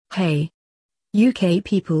Hey, UK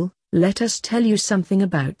people, let us tell you something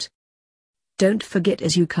about. Don't forget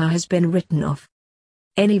as your car has been written off.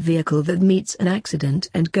 Any vehicle that meets an accident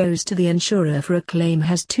and goes to the insurer for a claim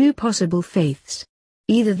has two possible fates.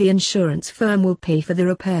 Either the insurance firm will pay for the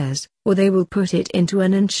repairs, or they will put it into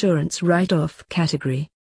an insurance write-off category.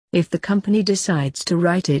 If the company decides to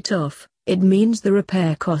write it off, it means the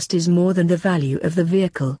repair cost is more than the value of the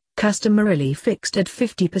vehicle, customarily fixed at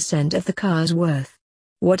 50% of the car's worth.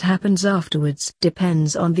 What happens afterwards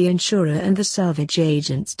depends on the insurer and the salvage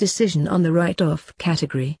agent's decision on the write-off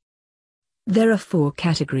category. There are 4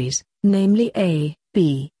 categories, namely A,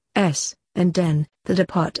 B, S, and N, that are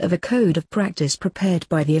part of a code of practice prepared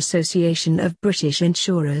by the Association of British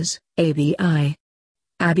Insurers, ABI.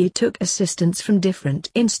 ABI took assistance from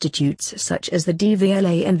different institutes such as the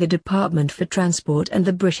DVLA and the Department for Transport and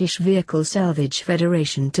the British Vehicle Salvage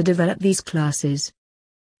Federation to develop these classes.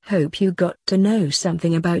 Hope you got to know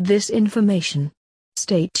something about this information.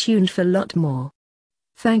 Stay tuned for a lot more.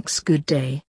 Thanks. Good day.